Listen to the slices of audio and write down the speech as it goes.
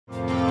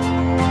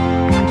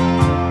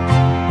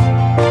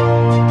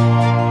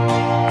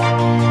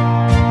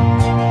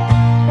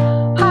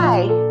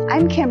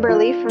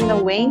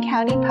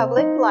County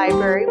Public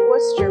Library,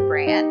 Worcester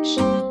branch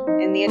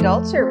in the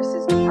Adult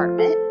Services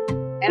Department,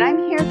 and I'm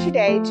here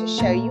today to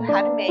show you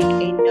how to make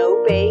a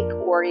No Bake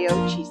Oreo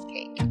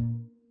Cheesecake.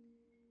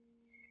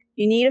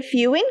 You need a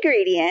few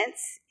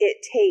ingredients.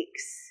 It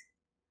takes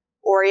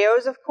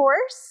Oreos, of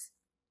course,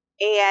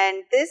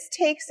 and this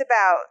takes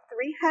about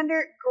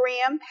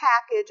 300-gram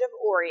package of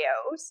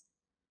Oreos.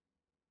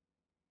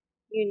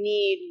 You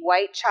need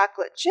white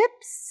chocolate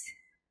chips.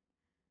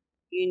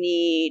 You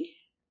need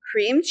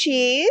cream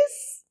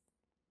cheese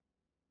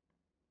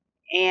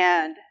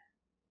and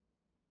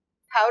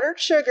powdered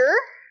sugar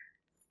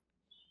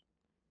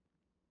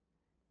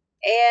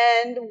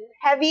and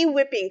heavy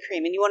whipping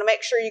cream. And you want to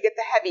make sure you get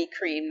the heavy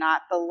cream,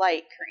 not the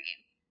light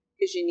cream,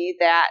 because you need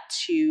that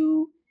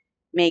to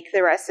make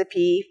the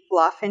recipe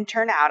fluff and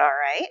turn out all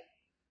right.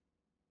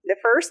 The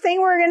first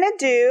thing we're going to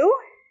do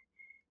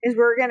is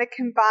we're going to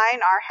combine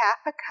our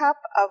half a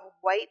cup of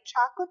white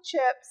chocolate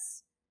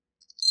chips.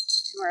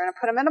 We're going to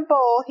put them in a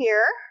bowl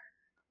here.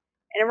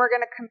 And we're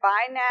going to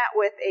combine that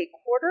with a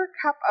quarter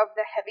cup of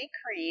the heavy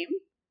cream.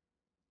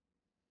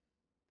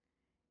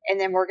 And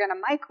then we're going to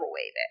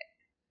microwave it.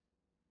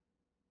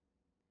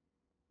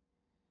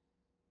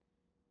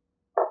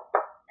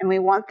 And we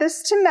want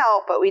this to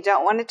melt, but we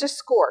don't want it to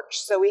scorch.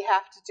 So we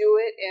have to do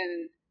it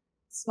in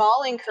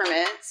small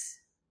increments.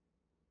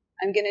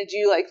 I'm going to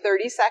do like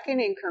 30-second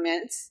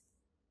increments.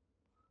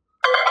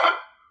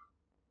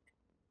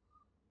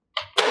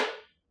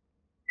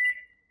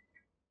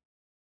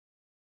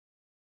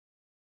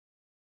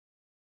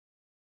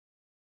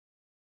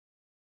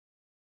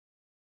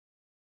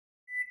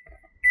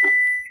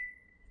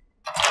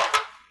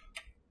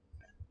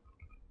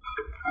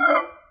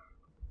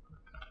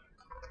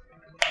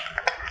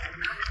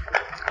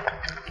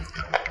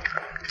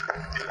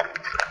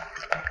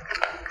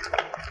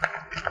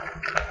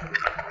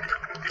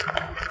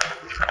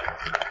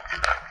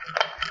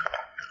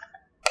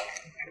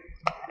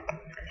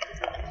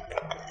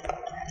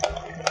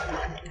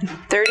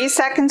 "30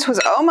 seconds was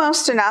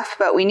almost enough,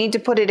 but we need to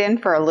put it in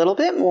for a little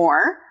bit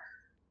more.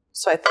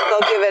 So I think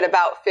I'll give it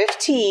about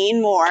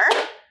 15 more.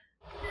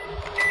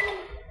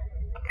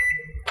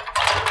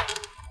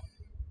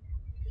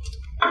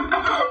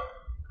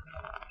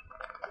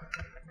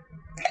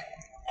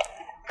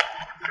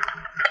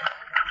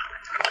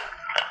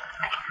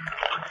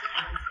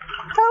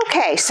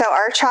 Okay, so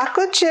our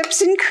chocolate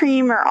chips and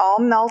cream are all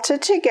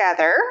melted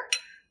together.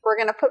 We're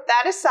going to put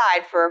that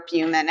aside for a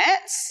few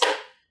minutes.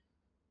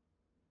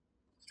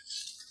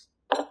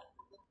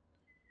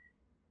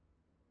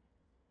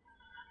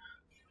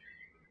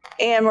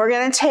 And we're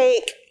going to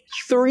take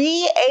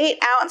 3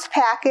 8-ounce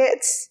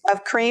packets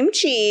of cream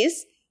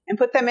cheese and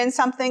put them in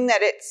something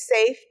that it's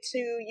safe to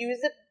use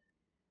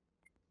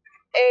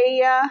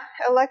a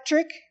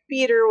electric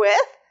beater with.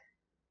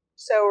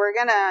 So we're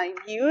going to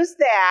use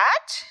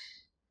that,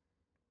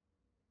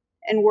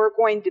 and we're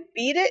going to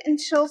beat it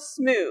until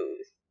smooth.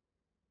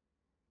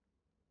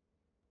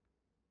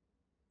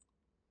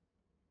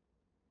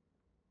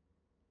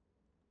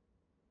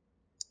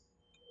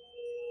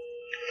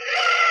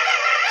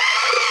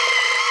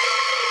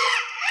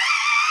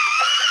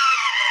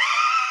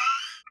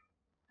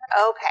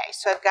 Okay,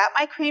 so I've got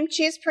my cream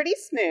cheese pretty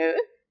smooth.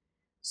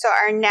 So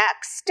our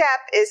next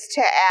step is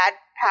to add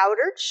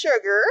powdered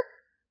sugar,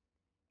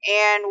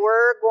 and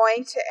we're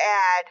going to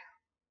add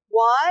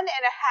 1.5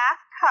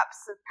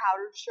 cups of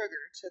powdered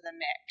sugar to the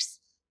mix.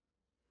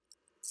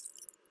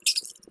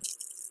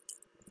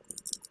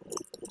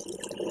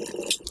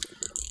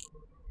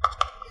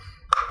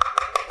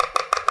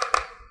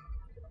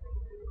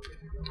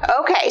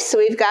 Okay, so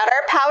we've got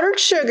our powdered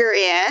sugar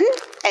in,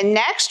 and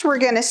next we're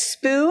going to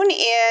spoon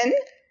in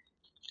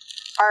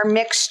our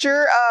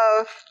mixture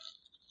of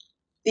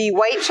the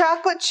white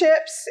chocolate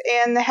chips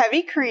and the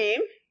heavy cream.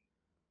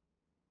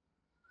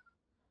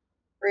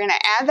 We're going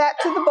to add that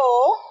to the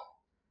bowl.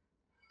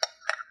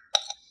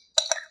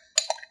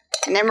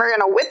 And then we're going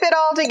to whip it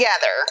all together.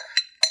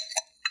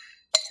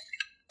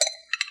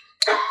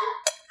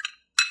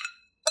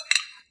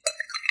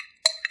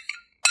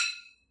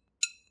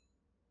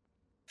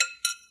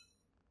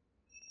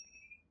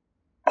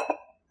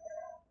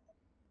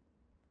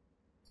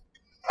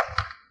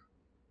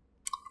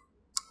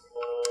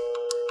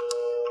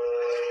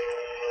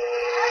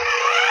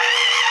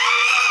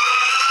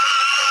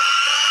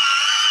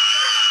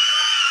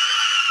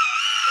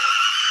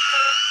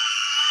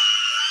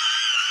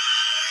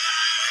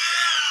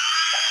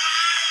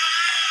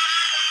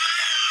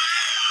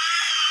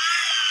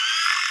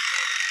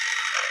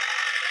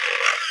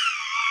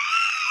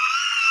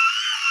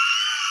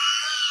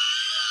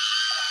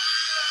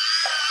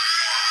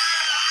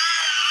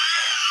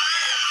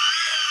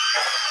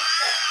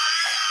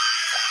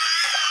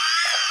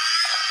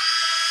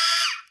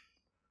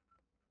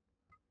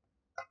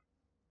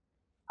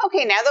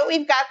 Okay, now that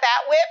we've got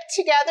that whipped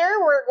together,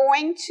 we're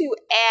going to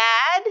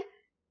add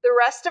the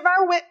rest of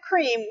our whipped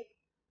cream,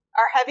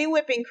 our heavy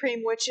whipping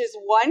cream, which is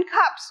 1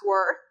 cup's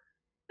worth.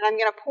 And I'm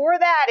going to pour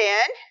that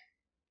in.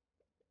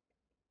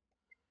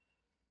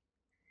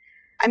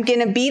 I'm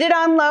going to beat it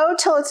on low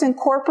till it's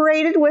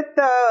incorporated with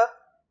the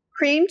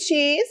cream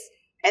cheese,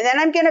 and then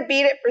I'm going to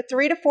beat it for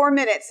 3 to 4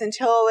 minutes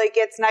until it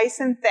gets nice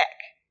and thick.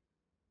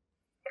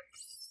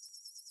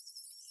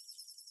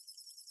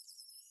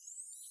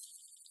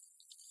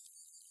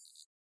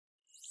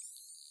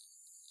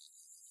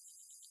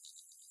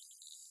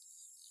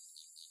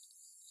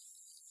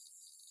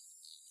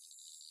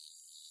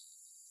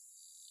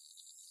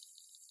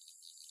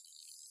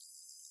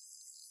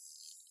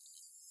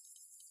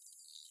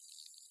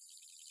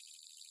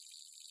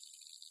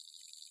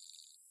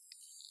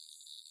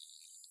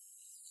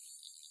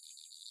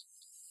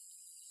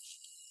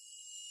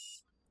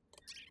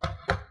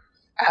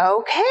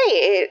 Okay,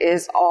 it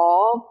is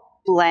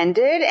all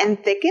blended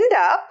and thickened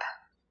up.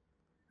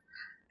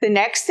 The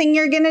next thing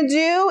you're going to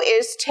do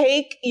is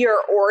take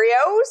your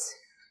Oreos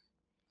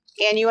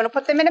and you want to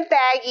put them in a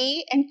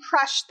baggie and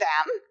crush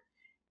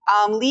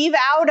them. Leave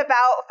out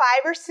about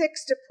 5 or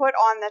 6 to put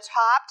on the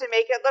top to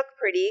make it look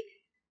pretty,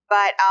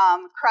 but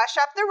crush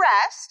up the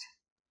rest.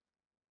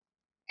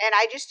 And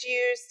I just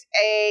used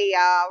a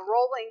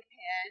rolling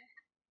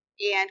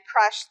pin and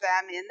crushed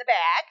them in the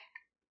bag.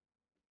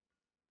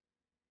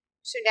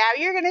 So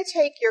now you're going to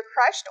take your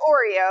crushed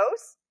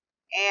Oreos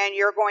and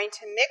you're going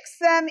to mix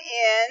them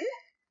in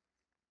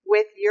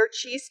with your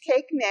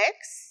cheesecake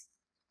mix.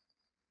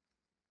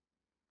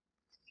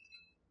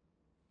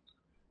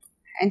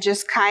 And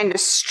just kind of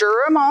stir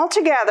them all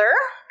together.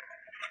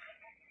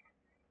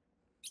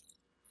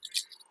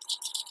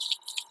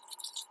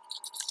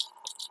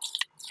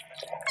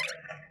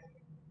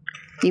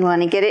 You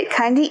want to get it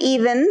kind of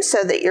even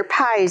so that your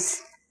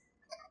pies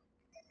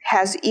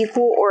has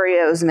equal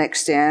Oreos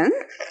mixed in.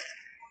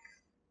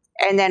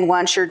 And then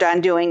once you're done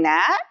doing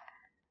that,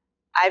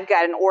 I've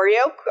got an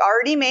Oreo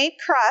already made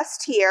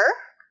crust here,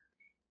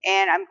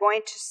 and I'm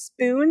going to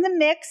spoon the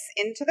mix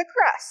into the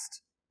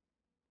crust.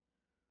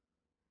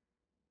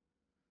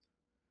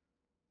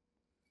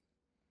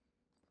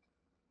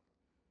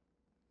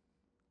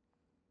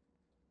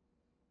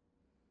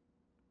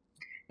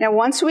 Now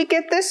once we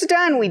get this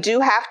done, we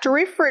do have to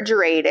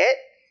refrigerate it.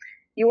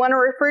 You want to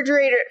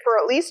refrigerate it for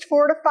at least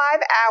 4 to 5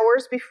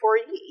 hours before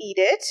you eat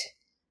it,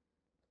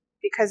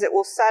 because it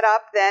will set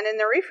up then in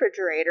the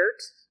refrigerator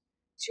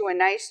to a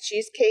nice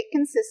cheesecake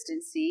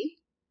consistency.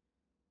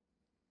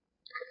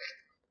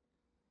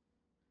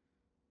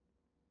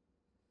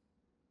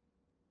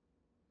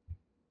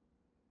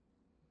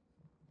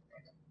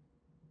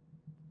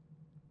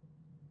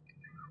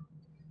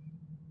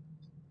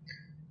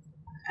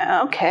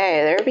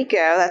 Okay, there we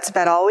go. That's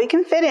about all we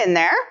can fit in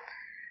there.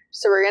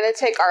 So we're going to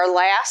take our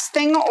last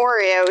thing of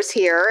Oreos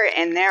here,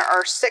 and there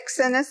are 6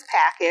 in this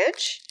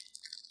package.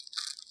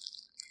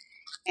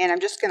 And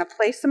I'm just going to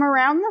place them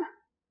around the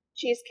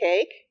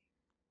cheesecake.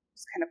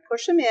 Just kind of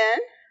push them in.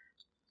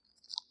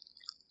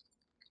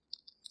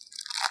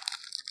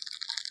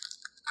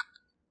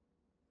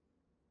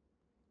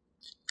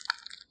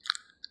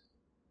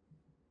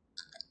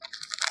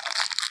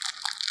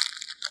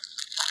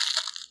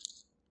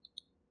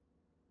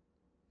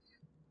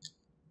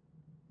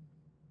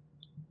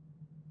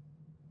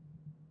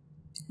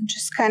 And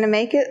just kind of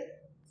make it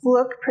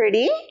look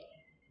pretty.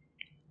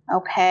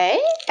 Okay,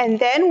 and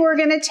then we're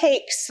going to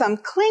take some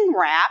cling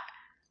wrap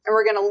and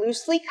we're going to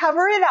loosely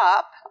cover it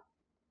up.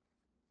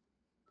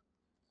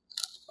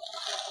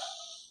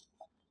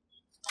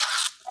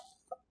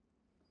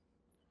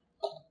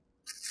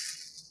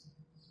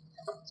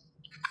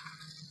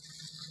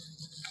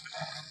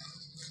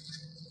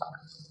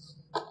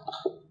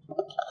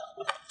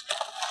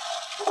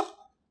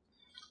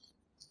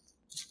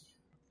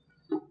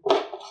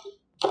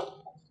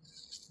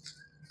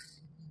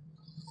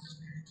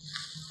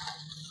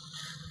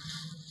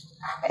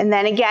 And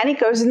then again, it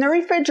goes in the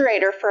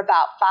refrigerator for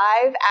about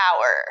 5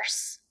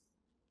 hours.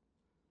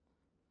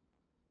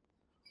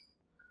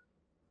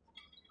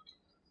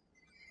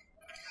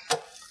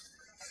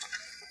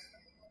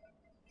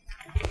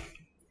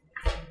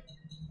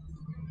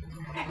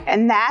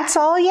 And that's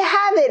all you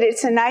have it.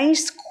 It's a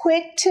nice,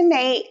 quick to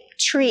make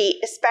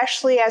treat,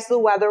 especially as the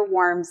weather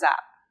warms up.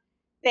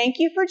 Thank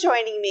you for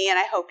joining me, and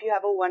I hope you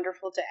have a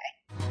wonderful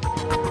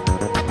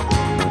day.